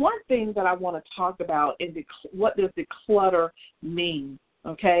 The one thing that I want to talk about is what does declutter mean,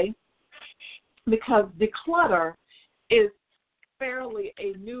 okay? Because declutter is fairly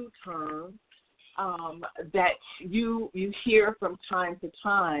a new term that you hear from time to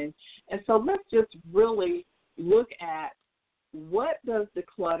time. And so let's just really look at what does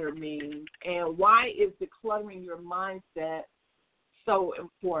declutter mean, and why is decluttering your mindset so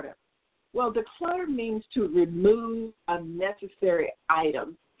important? Well, declutter means to remove unnecessary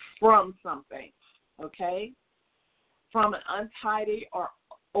items from something, okay, from an untidy or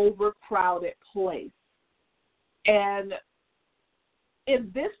overcrowded place. And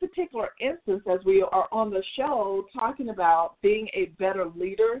in this particular instance, as we are on the show talking about being a better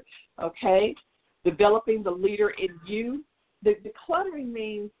leader, okay, developing the leader in you, decluttering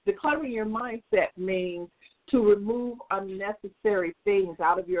your mindset means to remove unnecessary things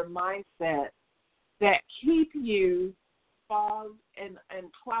out of your mindset that keep you fogged and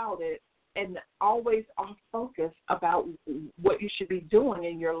clouded and always off focus about what you should be doing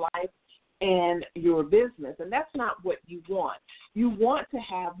in your life and your business. And that's not what you want. You want to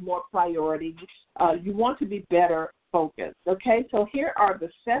have more priorities. You want to be better focused. Okay, so here are the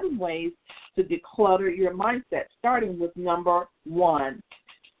 7 ways to declutter your mindset, starting with number 1.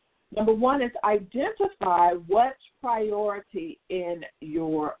 Number 1 is identify what's priority in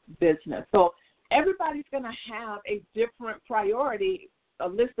your business. So everybody's going to have a different priority, a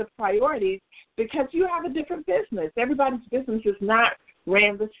list of priorities, because you have a different business. Everybody's business is not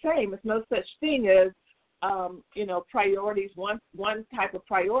ran the same. There's no such thing as, priorities, one type of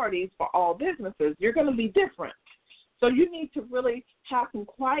priorities for all businesses. You're going to be different. So you need to really have some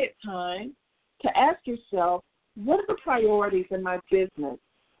quiet time to ask yourself, what are the priorities in my business?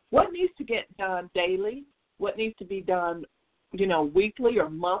 What needs to get done daily? What needs to be done, weekly or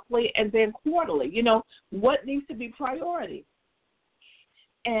monthly, and then quarterly? What needs to be priority?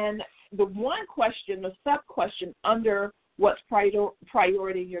 And the one question, the sub-question under what's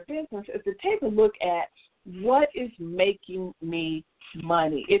priority in your business is to take a look at what is making me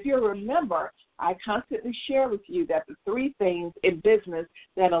money. If you remember, I constantly share with you that the 3 things in business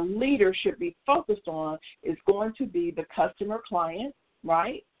that a leader should be focused on is going to be the customer client,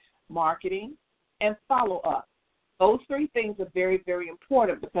 right, marketing, and follow-up. Those 3 things are very, very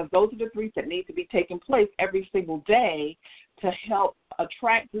important because those are the 3 that need to be taking place every single day to help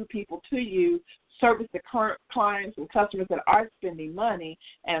attract new people to you, service the current clients and customers that are spending money,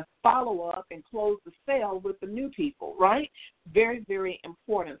 and follow up and close the sale with the new people, right? Very, very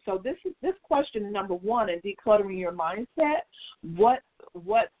important. So this question number 1 in decluttering your mindset,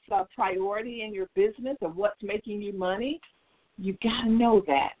 what's a priority in your business and what's making you money, you got to know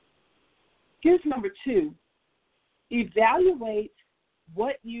that. Here's number 2, evaluate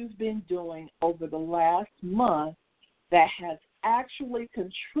what you've been doing over the last month that has actually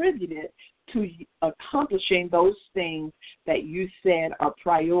contributed to accomplishing those things that you said are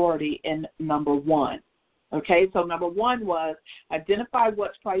priority in number 1. Okay, so number 1 was identify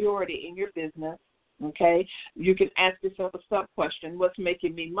what's priority in your business. Okay, you can ask yourself a sub-question, what's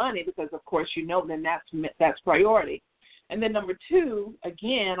making me money? Because, of course, then that's priority. And then number 2,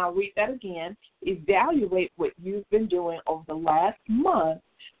 again, I'll read that again, evaluate what you've been doing over the last month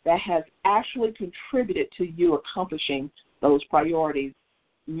that has actually contributed to you accomplishing those priorities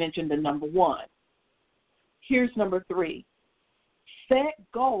mentioned in number 1. Here's number 3. Set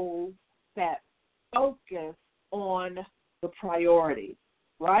goals that focus on the priorities,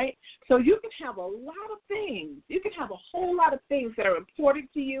 right? So you can have a lot of things. You can have a whole lot of things that are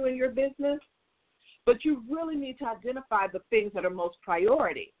important to you in your business, but you really need to identify the things that are most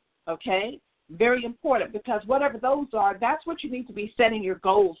priority, okay? Very important, because whatever those are, that's what you need to be setting your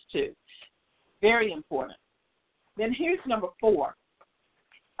goals to. Very important. Then here's number 4.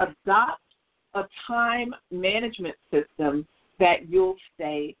 Adopt a time management system that you'll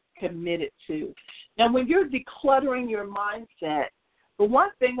stay committed to. Now, when you're decluttering your mindset, the one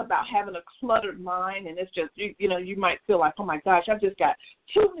thing about having a cluttered mind, and it's just, you might feel like, oh, my gosh, I've just got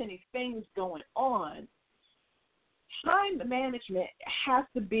too many things going on. Time management has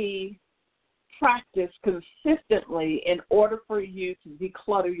to be practiced consistently in order for you to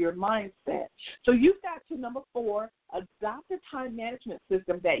declutter your mindset. So you've got to, number 4, adopt a time management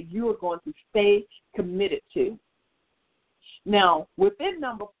system that you are going to stay committed to. Now, within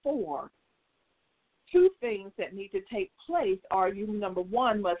number 4, 2 things that need to take place are you, number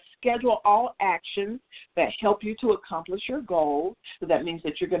 1, must schedule all actions that help you to accomplish your goals. So that means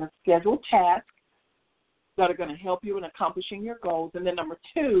that you're going to schedule tasks that are going to help you in accomplishing your goals. And then number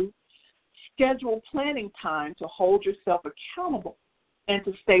 2, schedule planning time to hold yourself accountable and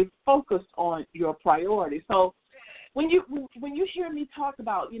to stay focused on your priorities. So when you hear me talk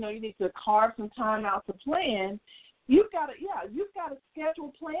about, you need to carve some time out to plan, you've got to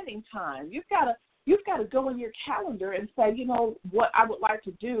schedule planning time. You've got to go in your calendar and say, what I would like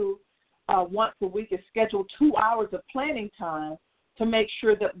to do once a week is schedule 2 hours of planning time to make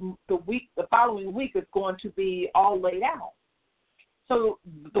sure that the following week is going to be all laid out. So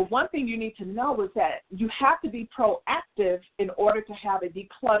the one thing you need to know is that you have to be proactive in order to have a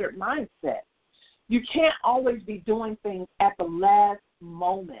decluttered mindset. You can't always be doing things at the last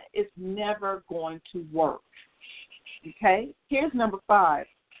moment. It's never going to work. Okay? Here's number 5.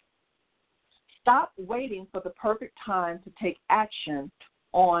 Stop waiting for the perfect time to take action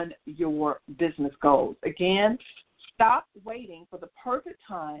on your business goals. Again, stop waiting for the perfect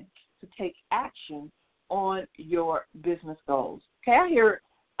time to take action on your business goals. Okay,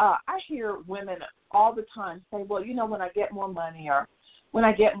 I hear women all the time say, well, when I get more money or when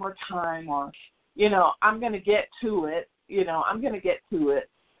I get more time or, I'm going to get to it,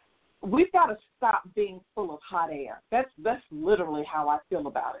 We've got to stop being full of hot air. That's literally how I feel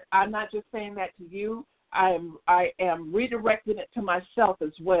about it. I'm not just saying that to you. I am redirecting it to myself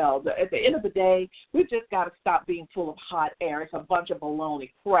as well. At the end of the day, we've just got to stop being full of hot air. It's a bunch of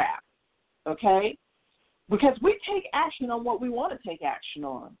baloney crap, okay? Because we take action on what we want to take action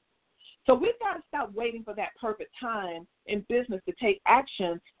on. So we've got to stop waiting for that perfect time in business to take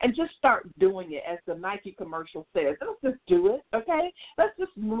action and just start doing it, as the Nike commercial says. Let's just do it, okay? Let's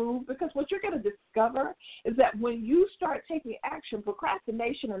just move, because what you're going to discover is that when you start taking action,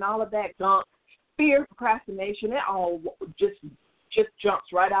 procrastination and all of that gunk, fear, procrastination, it all just jumps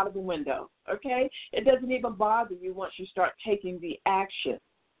right out of the window, okay? It doesn't even bother you once you start taking the action.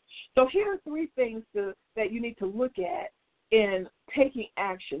 So here are 3 things that you need to look at in taking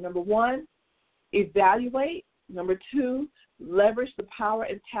action. Number 1, evaluate. Number 2, leverage the power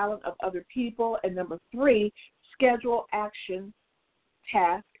and talent of other people. And number 3, schedule action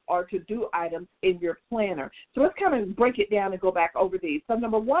tasks or to-do items in your planner. So let's kind of break it down and go back over these. So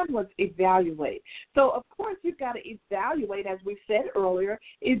number 1 was evaluate. So, of course, you've got to evaluate, as we said earlier,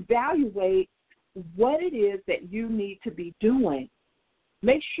 evaluate what it is that you need to be doing.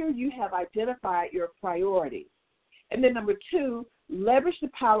 Make sure you have identified your priorities. And then number 2, leverage the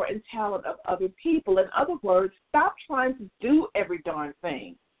power and talent of other people. In other words, stop trying to do every darn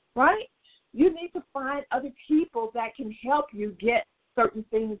thing, right? You need to find other people that can help you get certain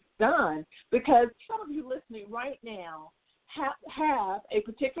things done, because some of you listening right now have a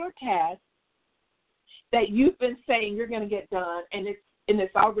particular task that you've been saying you're going to get done, and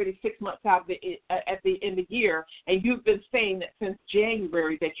it's already 6 months out at the end of the year, and you've been saying that since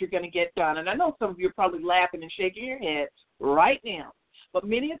January that you're going to get done. And I know some of you are probably laughing and shaking your head right now, but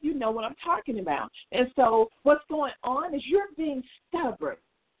many of you know what I'm talking about. And so what's going on is you're being stubborn.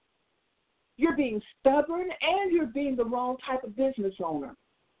 You're being stubborn, and you're being the wrong type of business owner.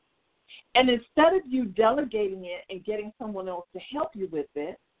 And instead of you delegating it and getting someone else to help you with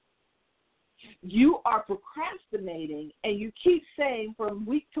it, you are procrastinating, and you keep saying from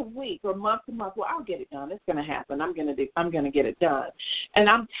week to week or month to month, well, I'll get it done. It's going to happen. I'm going to get it done. And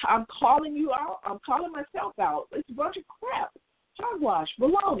I'm calling you out. I'm calling myself out. It's a bunch of crap, hogwash,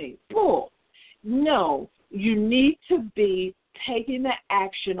 baloney, bull. No, you need to be taking the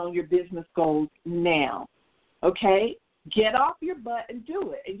action on your business goals now, okay? Get off your butt and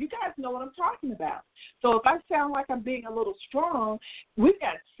do it. And you guys know what I'm talking about. So if I sound like I'm being a little strong, we've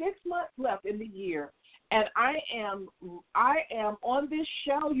got 6 months left in the year, and I am on this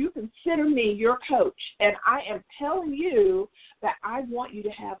show. You consider me your coach, and I am telling you that I want you to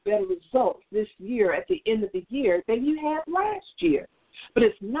have better results this year at the end of the year than you had last year. But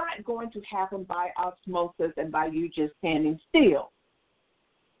it's not going to happen by osmosis and by you just standing still.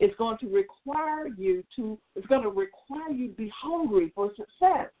 It's going to require you to be hungry for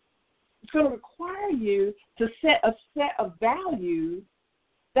success. It's going to require you to set a set of values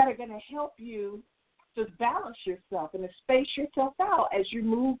that are going to help you to balance yourself and to space yourself out as you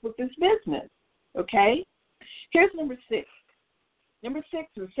move with this business, okay? Here's number 6. Number 6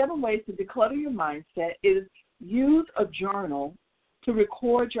 is 7 ways to declutter your mindset is use a journal to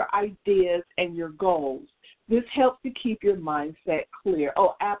record your ideas and your goals. This helps to keep your mindset clear.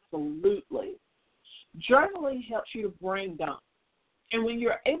 Oh, absolutely. Journaling helps you to brain dump. And when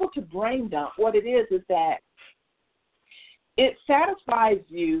you're able to brain dump, what it is that it satisfies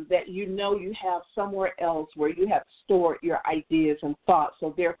you that you know you have somewhere else where you have stored your ideas and thoughts,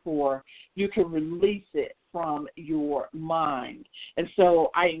 so therefore you can release it from your mind. And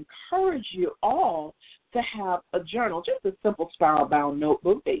so I encourage you all to have a journal, just a simple spiral-bound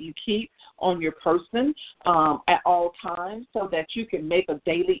notebook that you keep on your person at all times, so that you can make a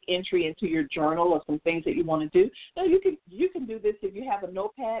daily entry into your journal of some things that you want to do. Now, you can do this if you have a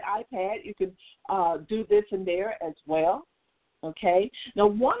notepad, iPad. You can do this in there as well. Okay. Now,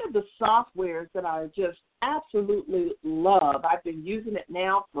 one of the softwares that I just absolutely love, I've been using it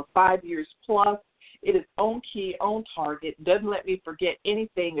now for 5 years plus. It is on key, on target, doesn't let me forget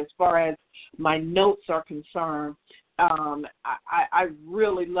anything as far as my notes are concerned. I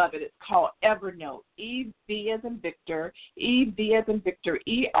really love it. It's called Evernote, E-V as in Victor, E-V as in Victor,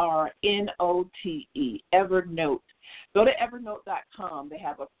 E-R-N-O-T-E, Evernote. Go to evernote.com. They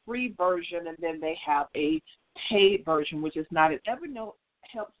have a free version, and then they have a paid version, which is not an Evernote.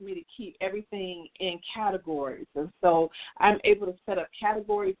 Helps me to keep everything in categories. And so I'm able to set up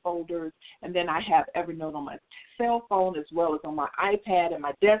category folders, and then I have Evernote on my cell phone as well as on my iPad and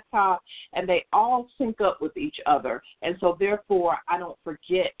my desktop, and they all sync up with each other. And so therefore I don't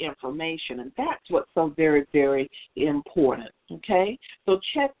forget information, and that's what's so very, very important, okay? So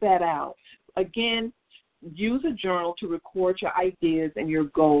check that out. Again, use a journal to record your ideas and your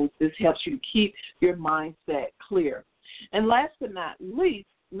goals. This helps you to keep your mindset clear. And last but not least,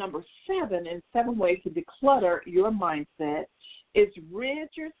 number 7, in 7 ways to declutter your mindset, is rid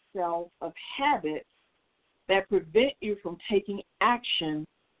yourself of habits that prevent you from taking action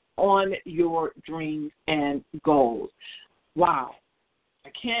on your dreams and goals. Wow. I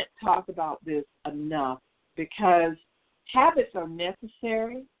can't talk about this enough because habits are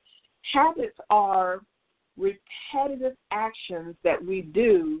necessary. Habits are repetitive actions that we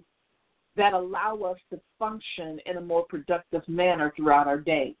do that allow us to function in a more productive manner throughout our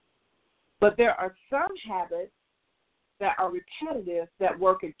day. But there are some habits that are repetitive that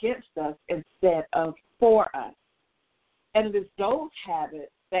work against us instead of for us. And it is those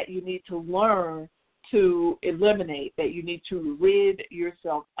habits that you need to learn to eliminate, that you need to rid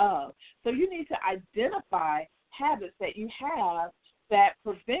yourself of. So you need to identify habits that you have that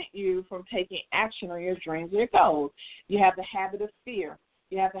prevent you from taking action on your dreams and your goals. You have the habit of fear.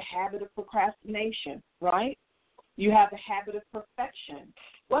 You have the habit of procrastination, right? You have the habit of perfection.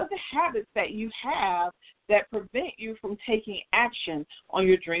 What are the habits that you have that prevent you from taking action on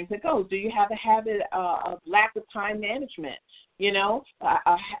your dreams and goals? Do you have a habit of lack of time management? You know,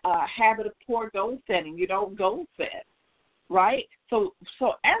 a habit of poor goal setting. You don't goal set, right? So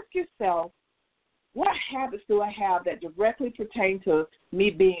ask yourself, what habits do I have that directly pertain to me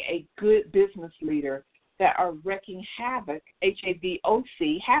being a good business leader that are wreaking havoc,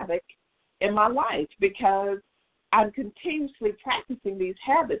 H-A-V-O-C, havoc, in my life? Because I'm continuously practicing these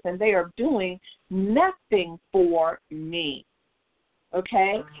habits, and they are doing nothing for me,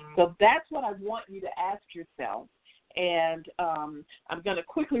 okay? So that's what I want you to ask yourself. And I'm going to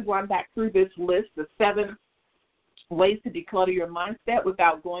quickly run back through this list of 7 ways to declutter your mindset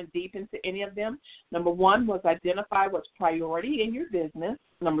without going deep into any of them. Number 1 was identify what's priority in your business.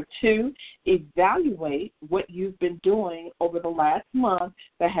 Number 2, evaluate what you've been doing over the last month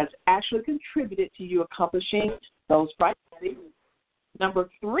that has actually contributed to you accomplishing those priorities. Number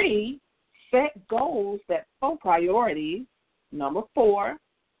 3, set goals that follow priorities. Number 4,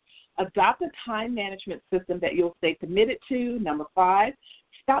 adopt a time management system that you'll stay committed to. Number 5,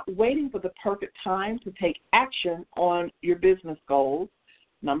 stop waiting for the perfect time to take action on your business goals.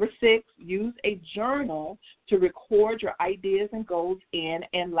 Number 6, use a journal to record your ideas and goals in.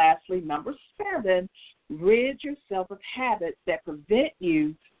 And lastly, number 7, rid yourself of habits that prevent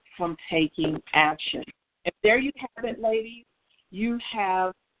you from taking action. And there you have it, ladies. You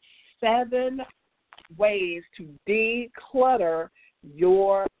have 7 ways to declutter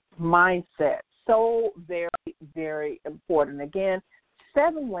your mindset. So very, very important. Again,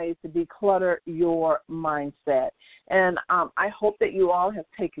 7 ways to declutter your mindset. And I hope that you all have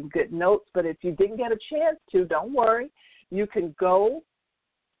taken good notes, but if you didn't get a chance to, don't worry. You can go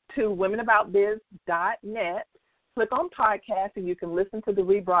to womenaboutbiz.net, click on podcast, and you can listen to the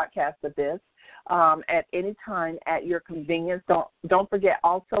rebroadcast of this at any time at your convenience. Don't forget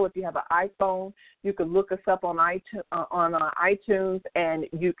also, if you have an iPhone, you can look us up on iTunes, and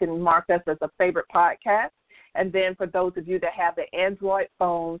you can mark us as a favorite podcast. And then for those of you that have the Android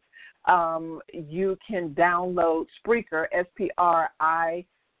phones, you can download Spreaker,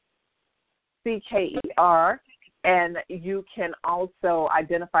 S-P-R-I-C-K-E-R, and you can also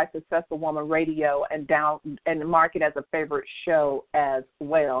identify Successful Woman Radio and mark it as a favorite show as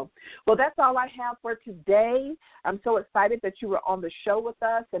well. Well, that's all I have for today. I'm so excited that you were on the show with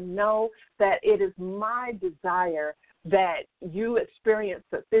us, and know that it is my desire that you experience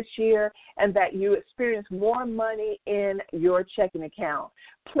it this year and that you experience more money in your checking account.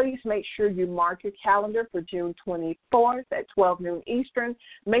 Please make sure you mark your calendar for June 24th at 12 noon Eastern.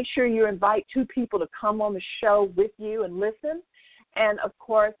 Make sure you invite 2 people to come on the show with you and listen. And, of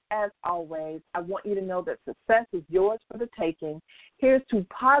course, as always, I want you to know that success is yours for the taking. Here's to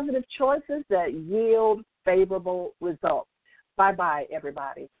positive choices that yield favorable results. Bye-bye,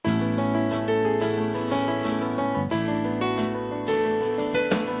 everybody.